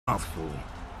mouthful.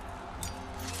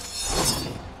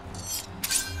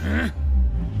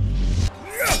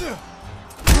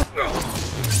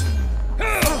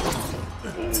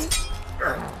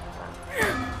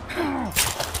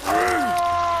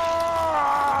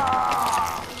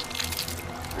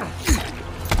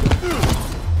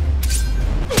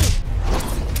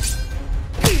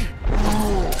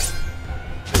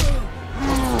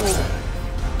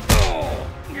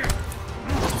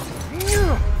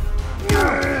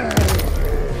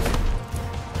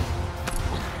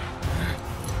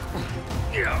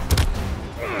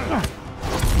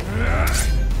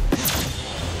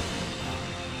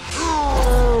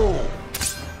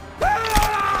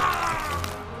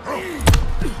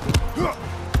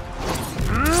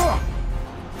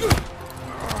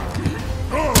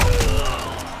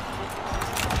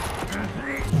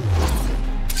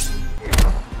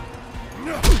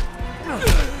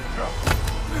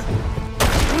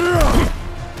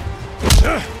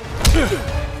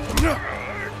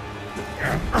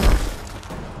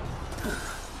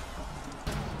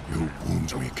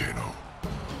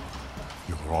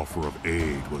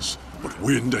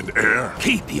 Wind and air.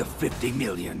 Keep your 50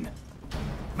 million.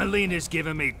 Melina's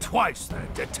given me twice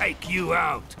that to take you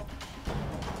out.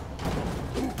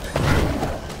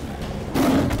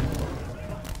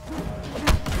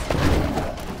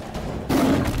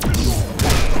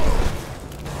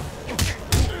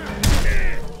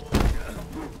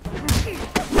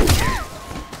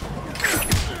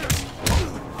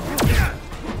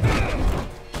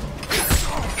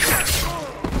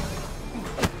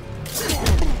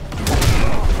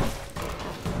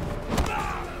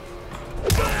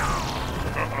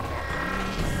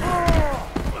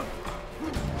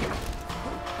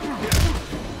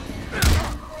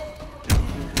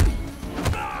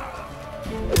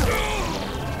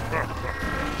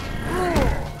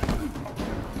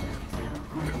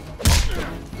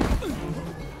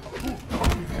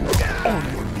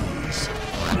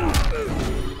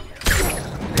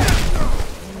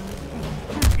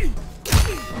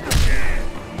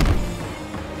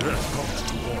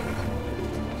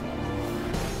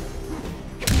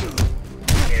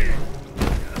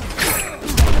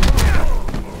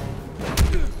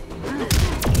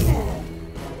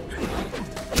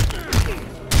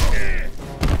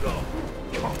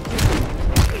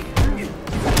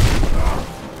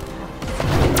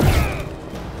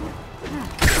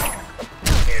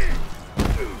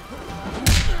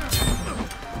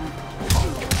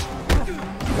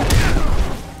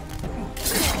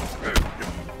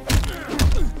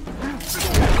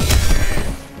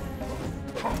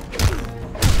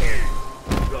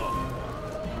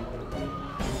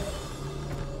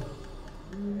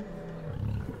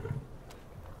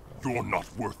 You're not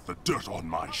worth the dirt on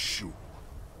my shoe.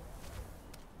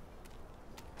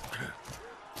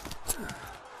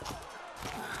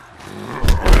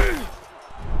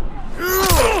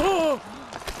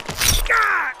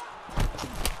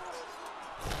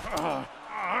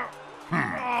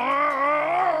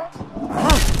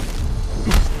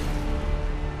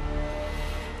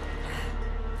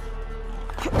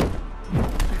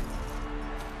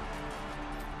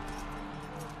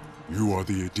 You are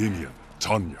the Edenian,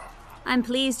 Tanya. I'm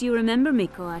pleased you remember me,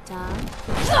 Koatar.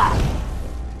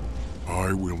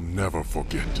 I will never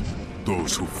forget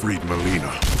those who freed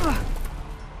Melina.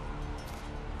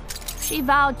 She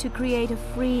vowed to create a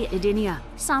free Edenia,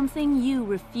 something you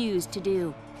refused to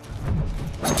do.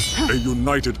 A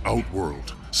united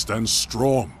Outworld stands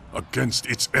strong against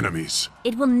its enemies.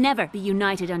 It will never be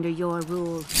united under your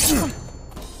rule.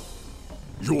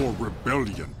 Your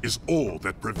rebellion is all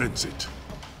that prevents it.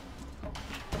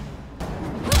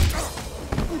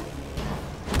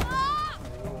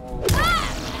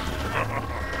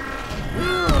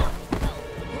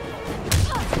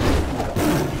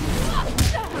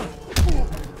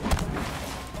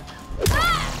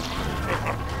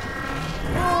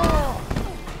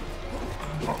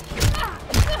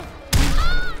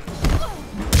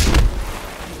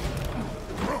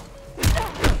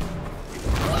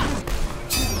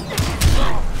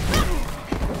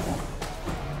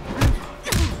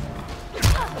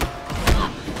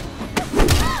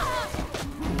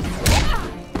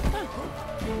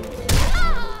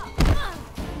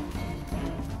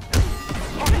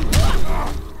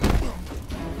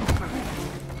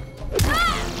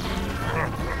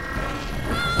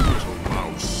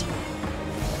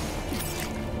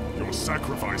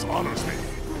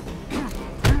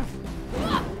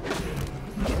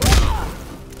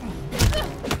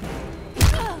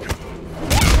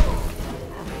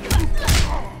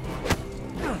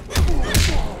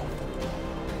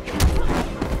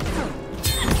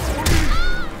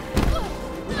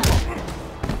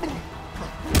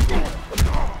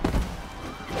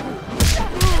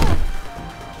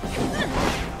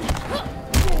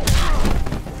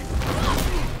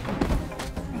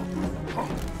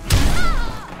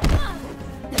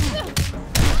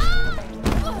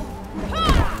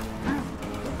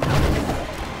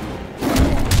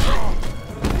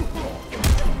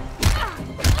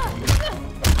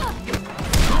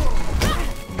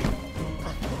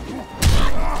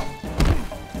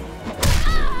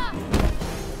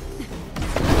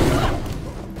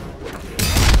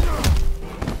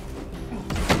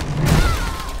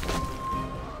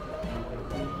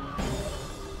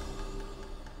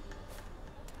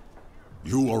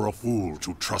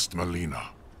 to trust Melina.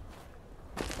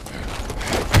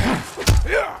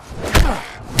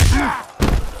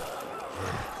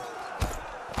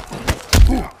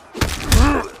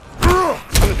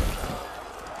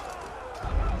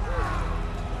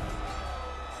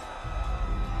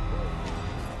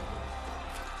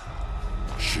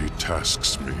 She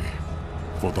tasks me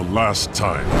for the last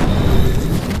time.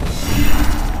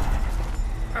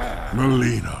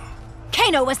 Melina.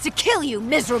 Kano was to kill you,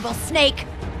 miserable snake!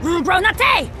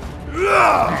 Gronate!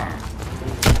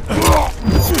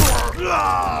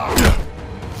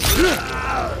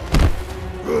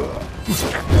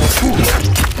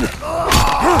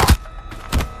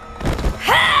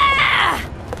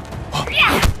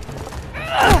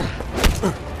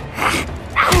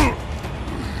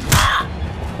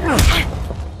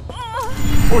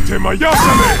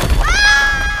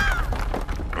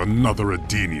 Another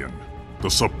Edenian, the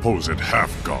supposed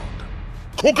half-god.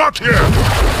 Who got here?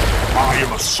 I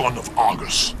am a son of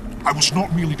Argus. I was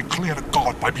not merely declared a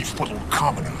god by befuddled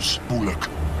commoners, Bullock.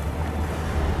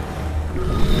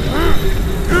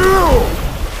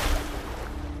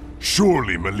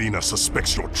 Surely Melina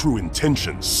suspects your true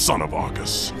intentions, son of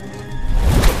Argus.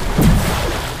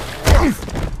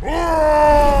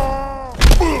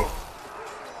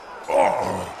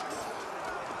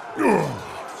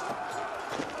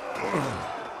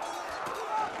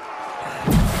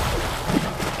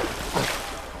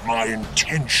 My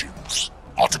intentions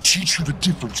are to teach you the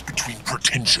difference between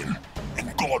pretension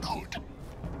and godhood.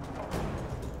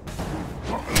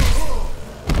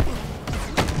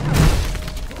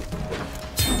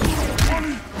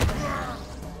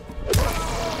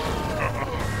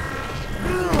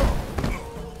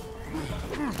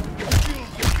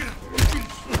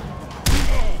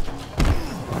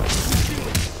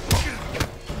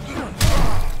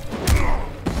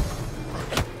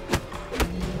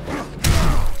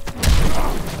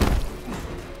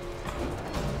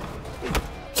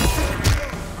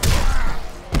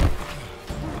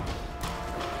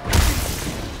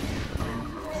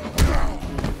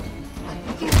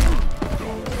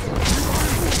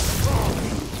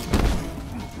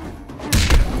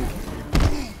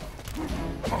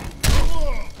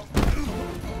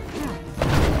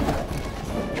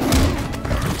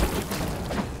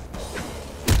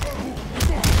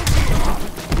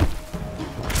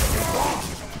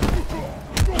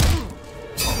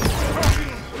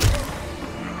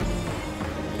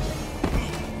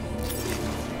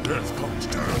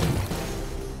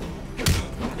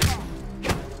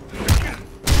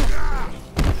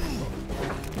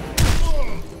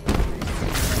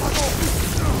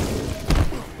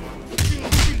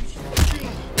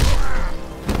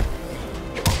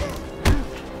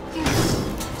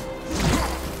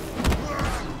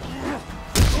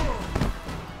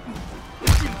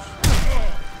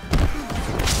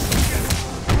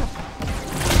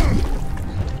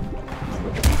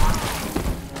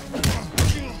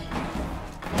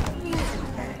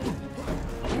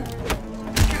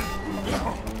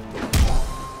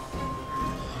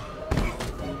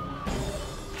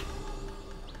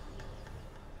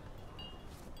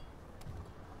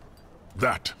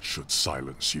 That should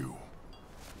silence you.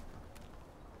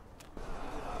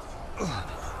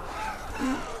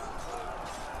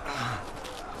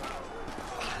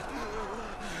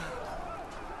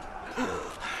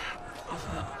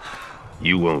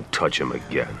 You won't touch him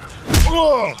again.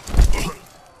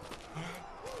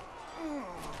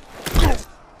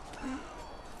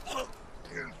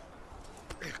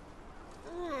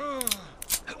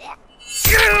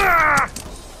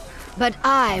 But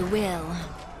I will.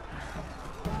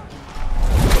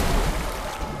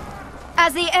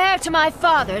 As the heir to my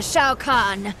father, Shao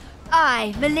Kahn,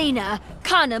 I, Melina,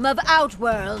 Khanum of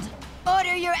Outworld,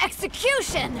 order your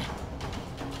execution!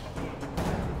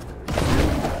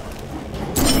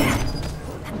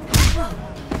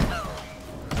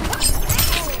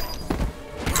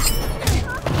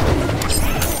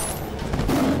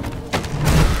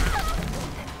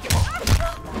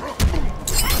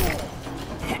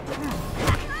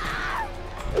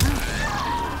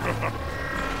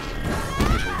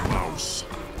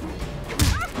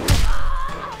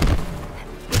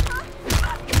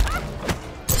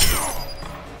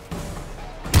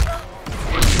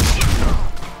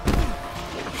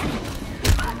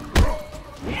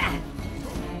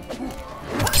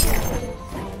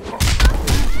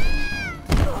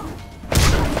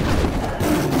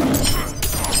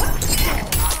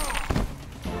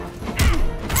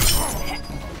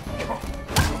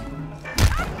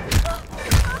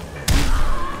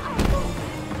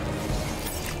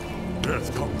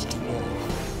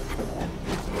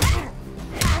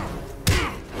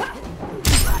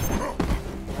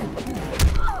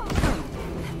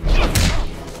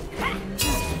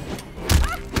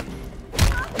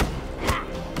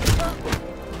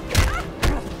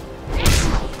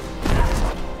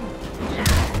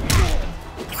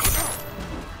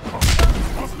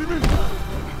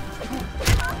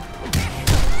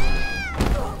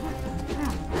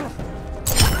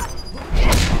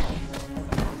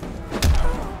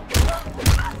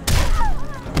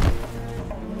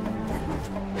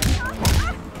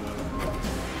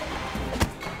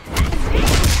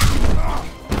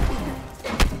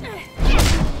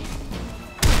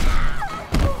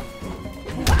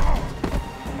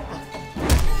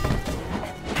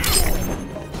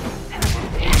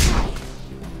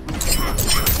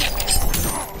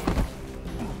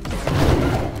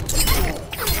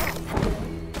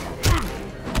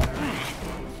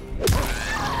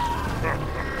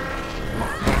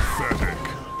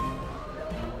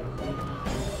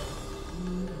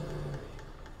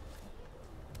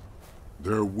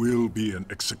 There will be an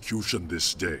execution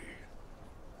this day.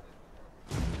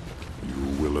 You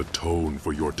will atone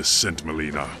for your descent,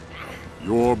 Melina.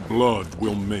 Your blood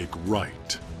will make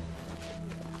right.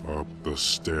 Up the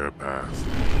stair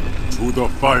path, to the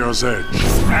fire's edge.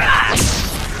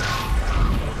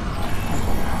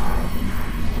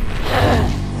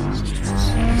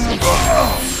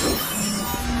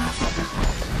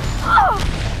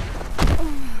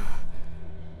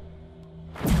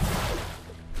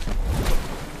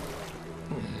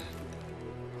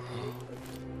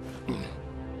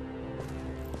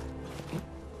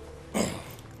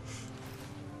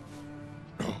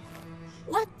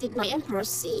 What did my Emperor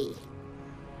see?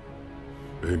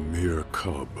 A mere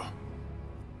cub,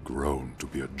 grown to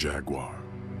be a jaguar.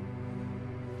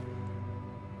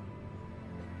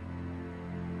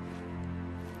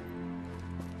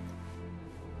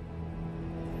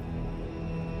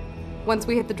 Once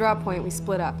we hit the drop point, we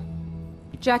split up.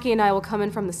 Jackie and I will come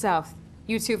in from the south,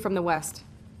 you two from the west.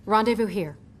 Rendezvous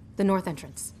here, the north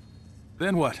entrance.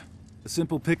 Then what? A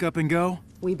simple pick up and go?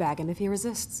 We bag him if he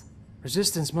resists.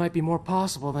 Resistance might be more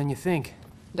possible than you think.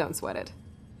 Don't sweat it.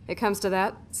 It comes to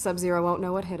that, Sub-Zero won't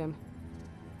know what hit him.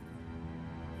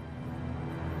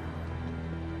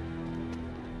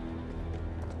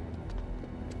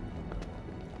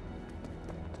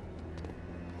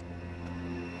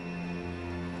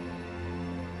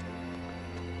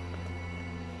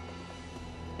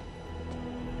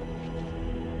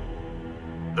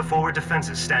 The forward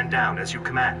defenses stand down as you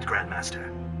command,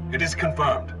 Grandmaster. It is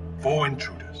confirmed. 4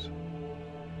 intruders.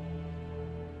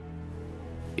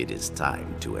 It is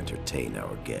time to entertain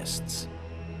our guests.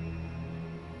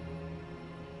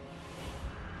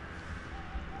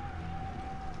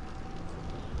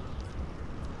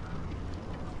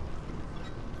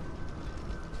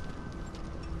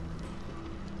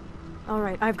 All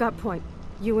right, I've got point.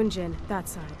 You and Jin, that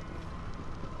side.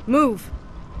 Move!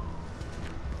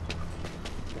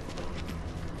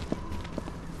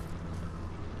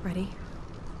 Ready?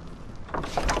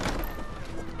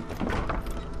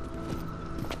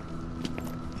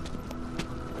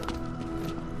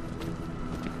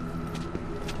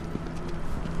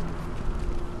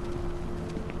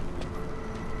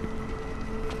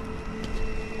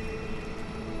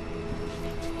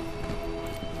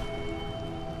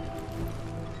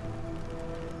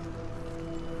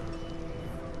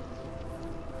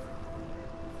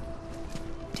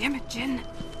 Damn it, Jin.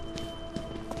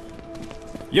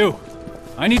 You!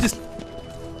 I need to...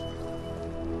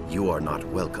 You are not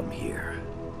welcome here.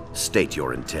 State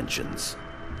your intentions.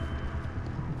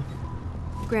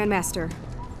 Grandmaster,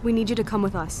 we need you to come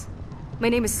with us. My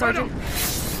name is Sergeant...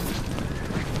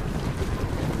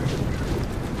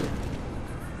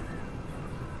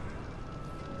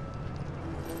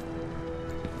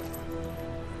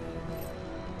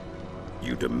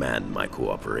 You demand my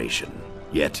cooperation,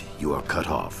 yet you are cut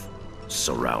off,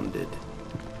 surrounded.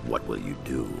 What will you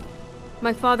do?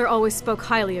 My father always spoke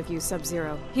highly of you,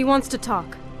 Sub-Zero. He wants to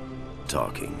talk.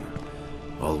 Talking.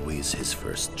 Always his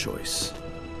first choice.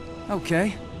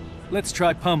 Okay, let's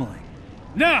try pummeling.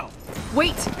 Now!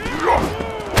 Wait!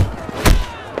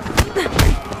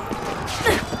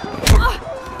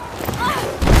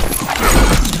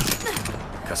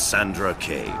 Cassandra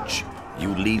Cage.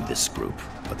 You lead this group,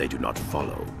 but they do not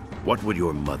follow. What would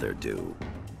your mother do?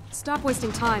 Stop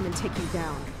wasting time and take you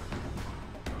down.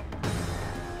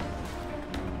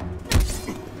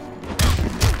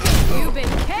 You've been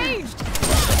caged!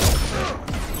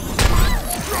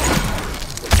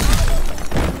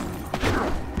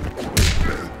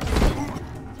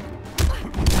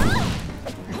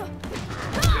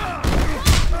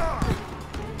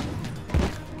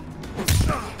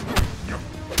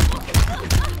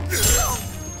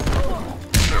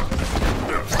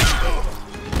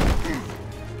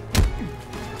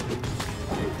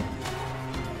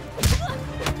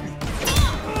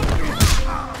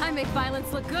 I make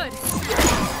violence look good.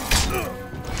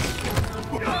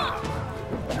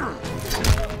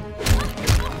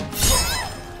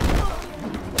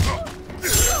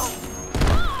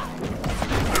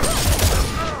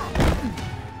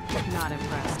 Not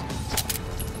impressed.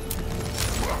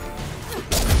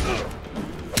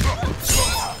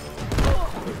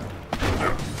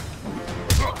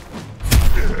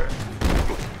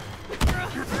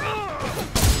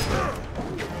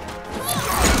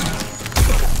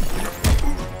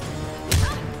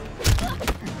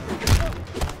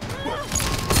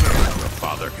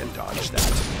 Father can dodge that.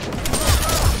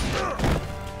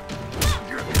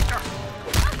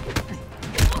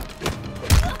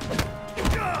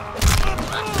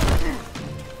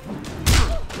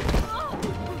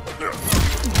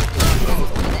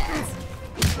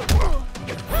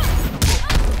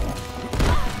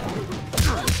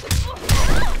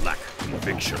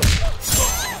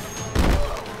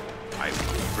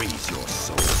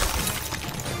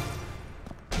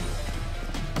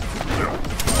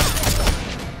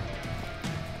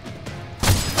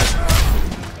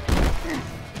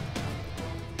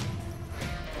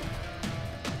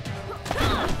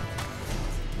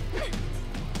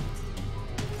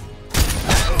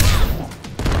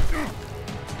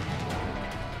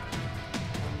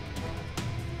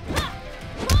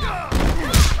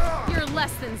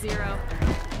 than zero.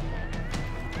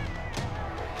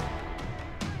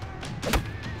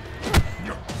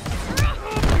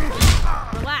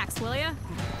 Relax, will ya?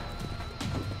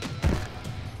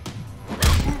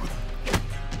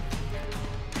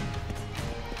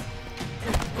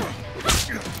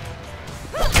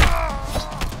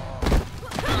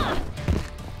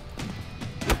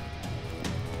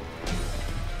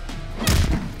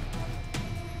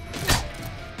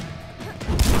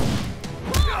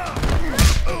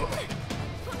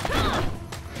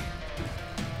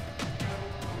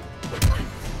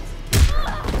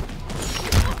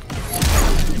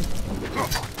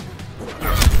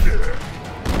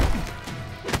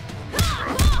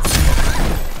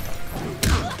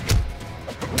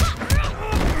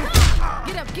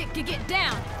 Get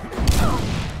down!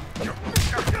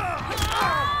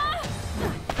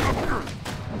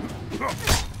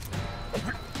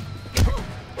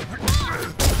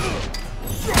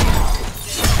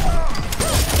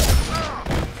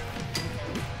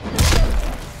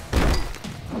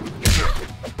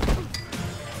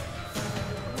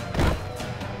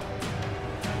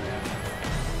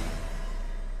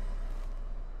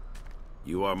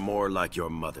 You are more like your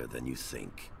mother than you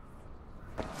think.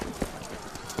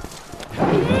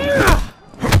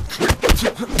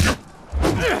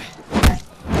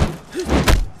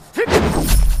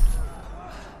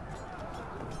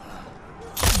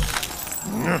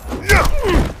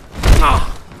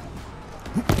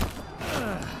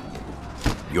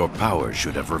 Your power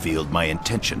should have revealed my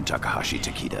intention, Takahashi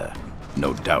Takeda.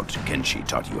 No doubt Kenshi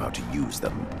taught you how to use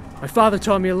them. My father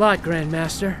taught me a lot,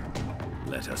 Grandmaster.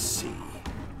 Let us see.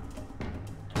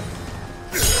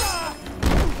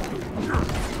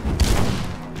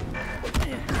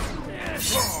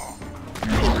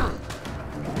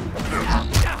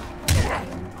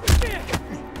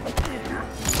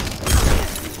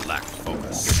 Lack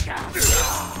focus.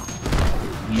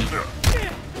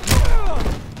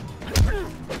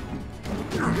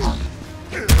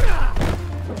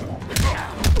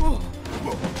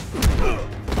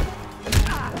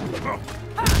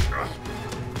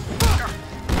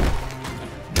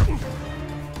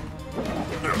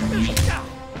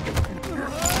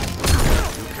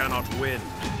 You cannot win.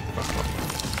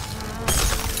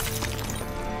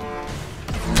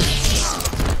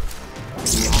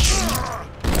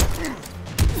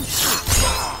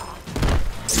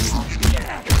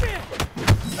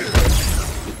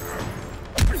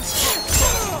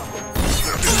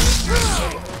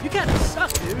 You kinda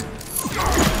suck, dude.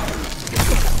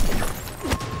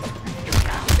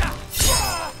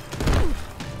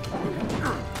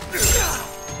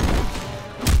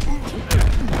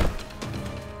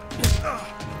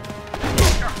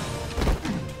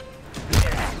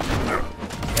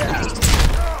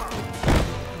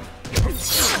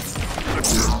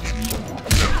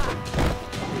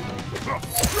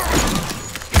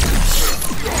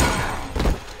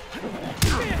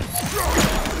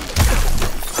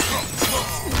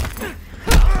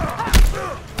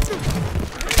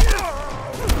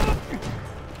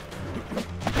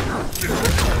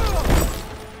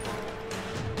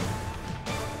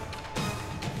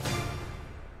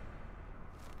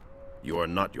 You are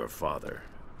not your father.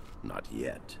 Not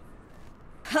yet.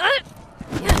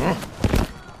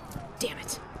 Damn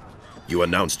it. You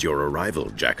announced your arrival,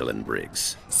 Jacqueline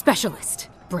Briggs. Specialist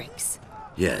Briggs.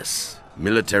 Yes,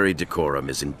 military decorum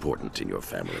is important in your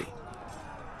family.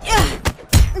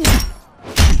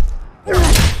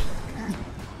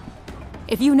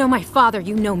 If you know my father,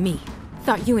 you know me.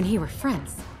 Thought you and he were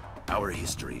friends. Our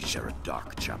histories share a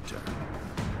dark chapter.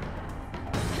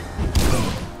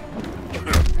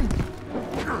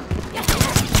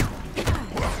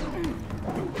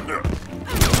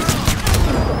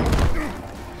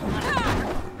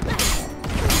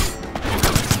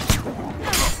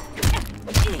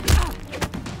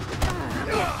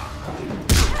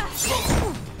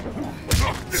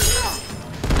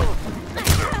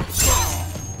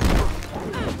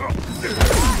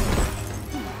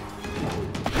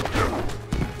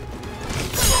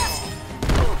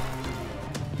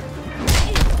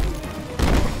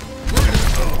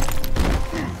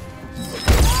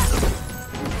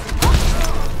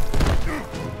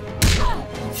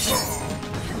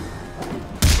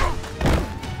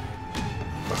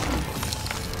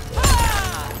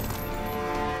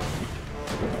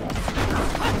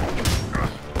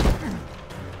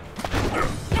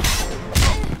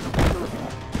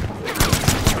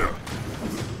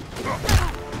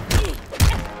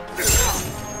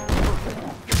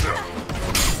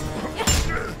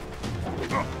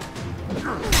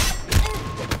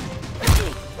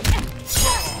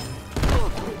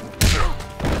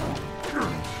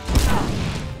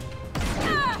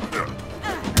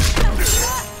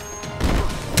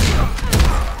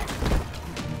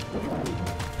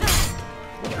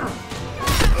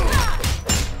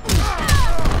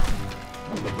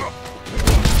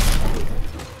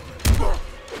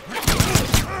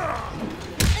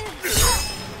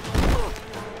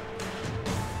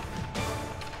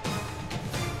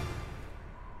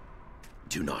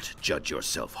 judge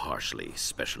yourself harshly,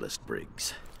 Specialist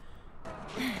Briggs.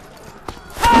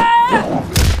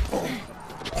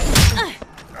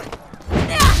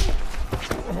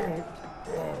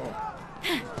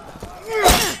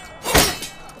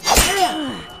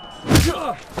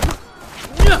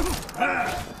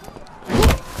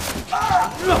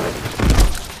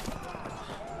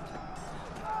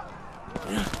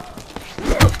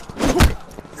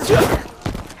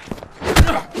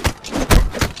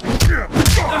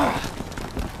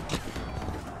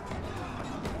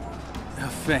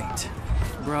 Feint.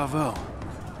 Bravo.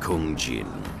 Kung Jin,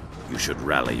 you should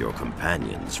rally your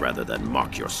companions rather than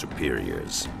mock your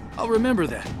superiors. I'll remember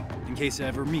that, in case I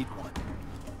ever meet one.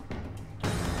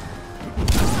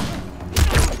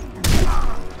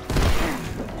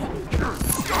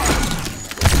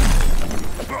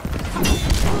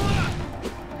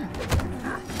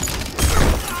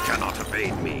 You cannot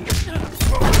evade me.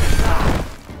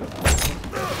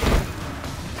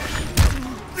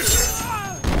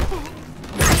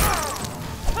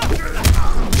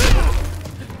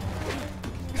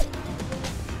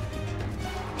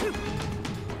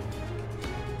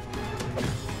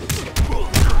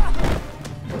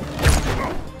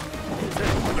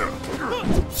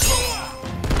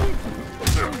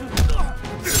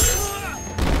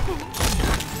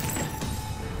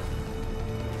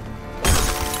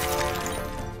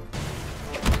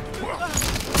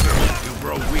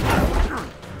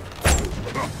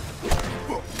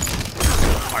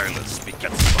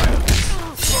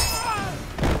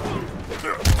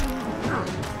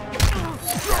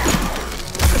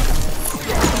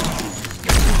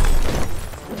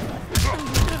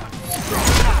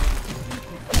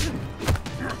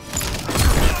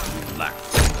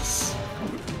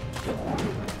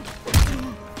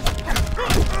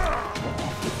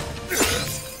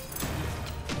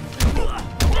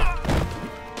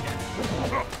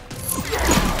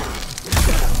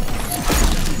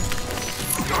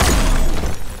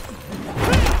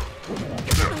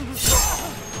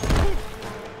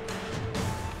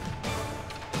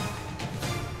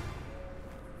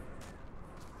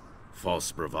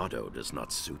 False bravado does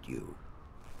not suit you.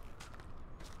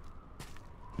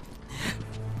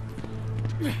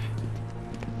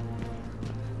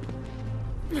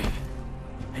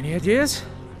 Any ideas?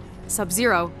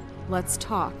 Sub-Zero, let's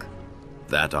talk.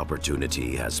 That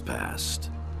opportunity has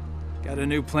passed. Got a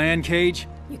new plan, Cage?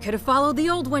 You could have followed the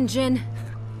old one, Jin.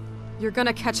 You're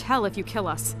gonna catch hell if you kill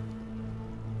us.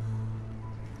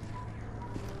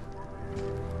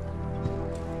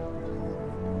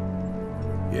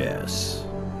 Yes,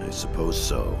 I suppose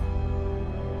so.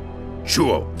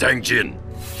 Shuo, Dang Jin!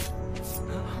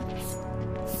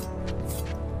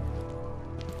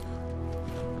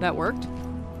 That worked?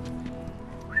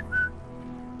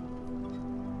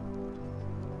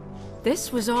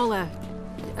 This was all a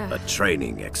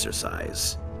training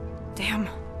exercise. Damn,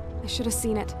 I should have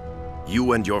seen it.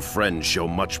 You and your friend show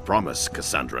much promise,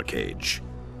 Cassandra Cage.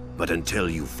 But until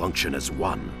you function as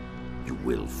one, you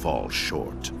will fall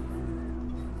short.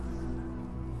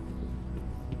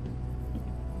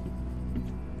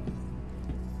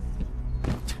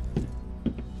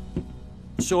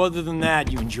 So other than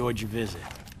that, you enjoyed your visit?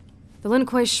 The Lin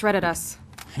Kuei shredded us.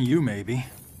 You maybe.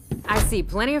 I see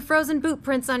plenty of frozen boot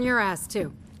prints on your ass,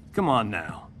 too. Come on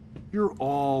now. You're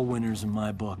all winners in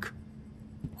my book.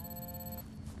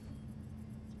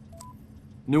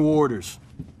 New orders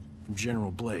from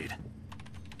General Blade.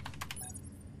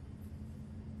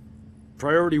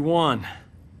 Priority 1,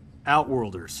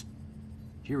 Outworlders.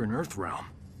 Here in Earthrealm.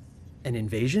 An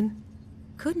invasion?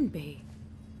 Couldn't be.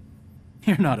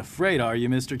 You're not afraid, are you,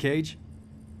 Mr. Cage?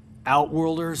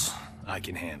 Outworlders, I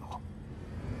can handle.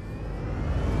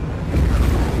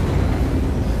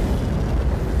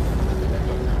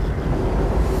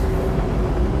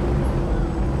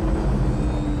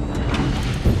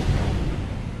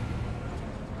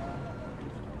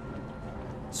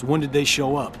 So when did they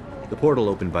show up? The portal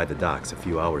opened by the docks a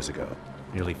few hours ago.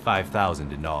 Nearly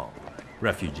 5,000 in all.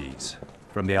 Refugees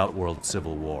from the Outworld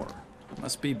Civil War.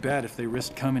 Must be bad if they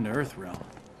risked coming to Earthrealm.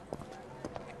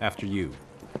 After you.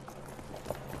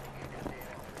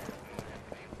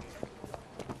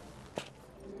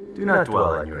 Do not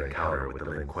dwell on your encounter with the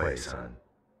Lin Kuei, son.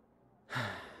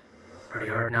 Pretty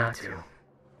hard not to.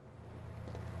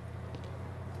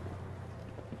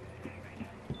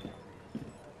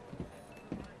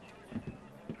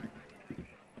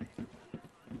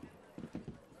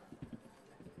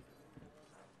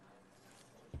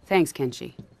 Thanks,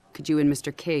 Kenshi. Could you and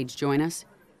Mr. Cage join us?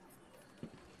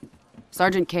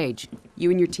 Sergeant Cage, you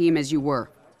and your team as you were.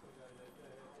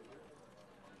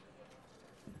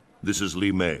 This is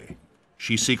Li Mei,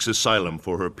 She seeks asylum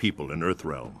for her people in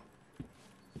Earthrealm.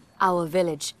 Our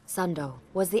village, Sundo,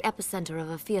 was the epicenter of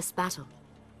a fierce battle.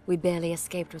 We barely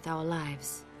escaped with our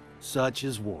lives. Such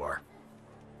is war.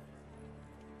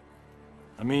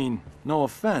 I mean, no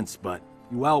offense, but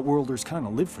you Outworlders kind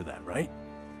of live for that, right?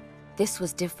 This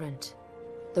was different.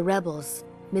 The rebels,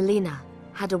 Melina,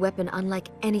 had a weapon unlike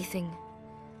anything.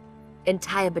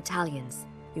 Entire battalions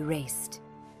erased.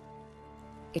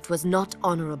 It was not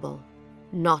honorable,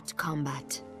 not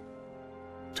combat.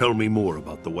 Tell me more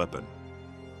about the weapon.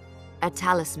 A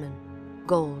talisman,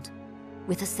 gold,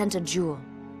 with a center jewel.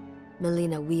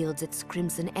 Melina wields its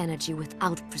crimson energy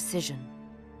without precision.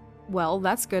 Well,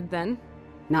 that's good then.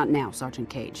 Not now, Sergeant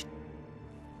Cage.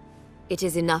 It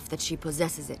is enough that she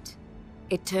possesses it.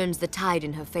 It turns the tide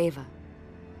in her favor.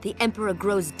 The Emperor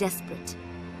grows desperate,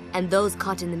 and those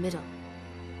caught in the middle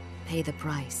pay the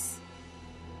price.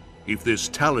 If this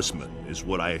talisman is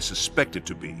what I suspect it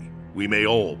to be, we may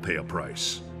all pay a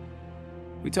price.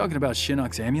 We talking about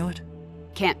Shinnok's amulet?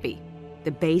 Can't be.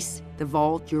 The base, the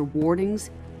vault, your wardings,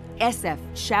 SF,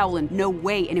 Shaolin, no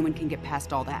way anyone can get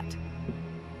past all that.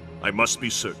 I must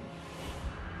be certain.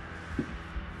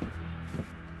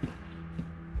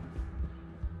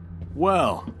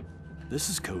 Well, this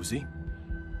is cozy.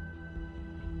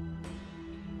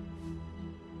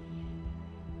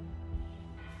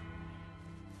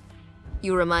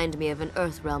 You remind me of an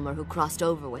Earthrealmer who crossed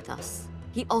over with us.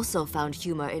 He also found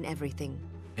humor in everything.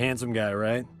 Handsome guy,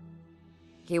 right?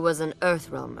 He was an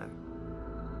Earthrealmer.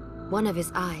 One of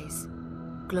his eyes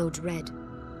glowed red.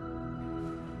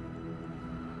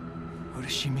 What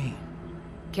does she mean?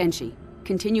 Kenshi,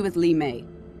 continue with Li Mei.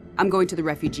 I'm going to the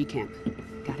refugee camp.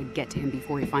 Gotta get to him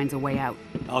before he finds a way out.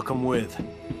 I'll come with.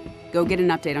 Go get an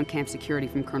update on camp security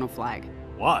from Colonel Flagg.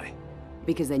 Why?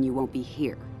 Because then you won't be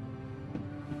here.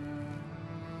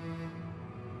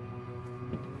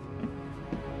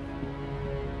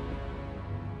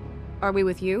 Are we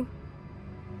with you?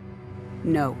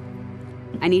 No.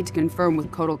 I need to confirm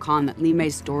with Kotal Khan that Li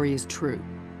Mei's story is true.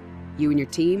 You and your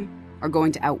team are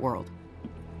going to Outworld.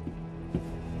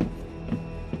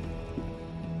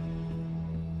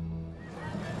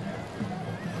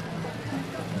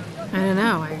 I don't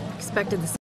know. I expected the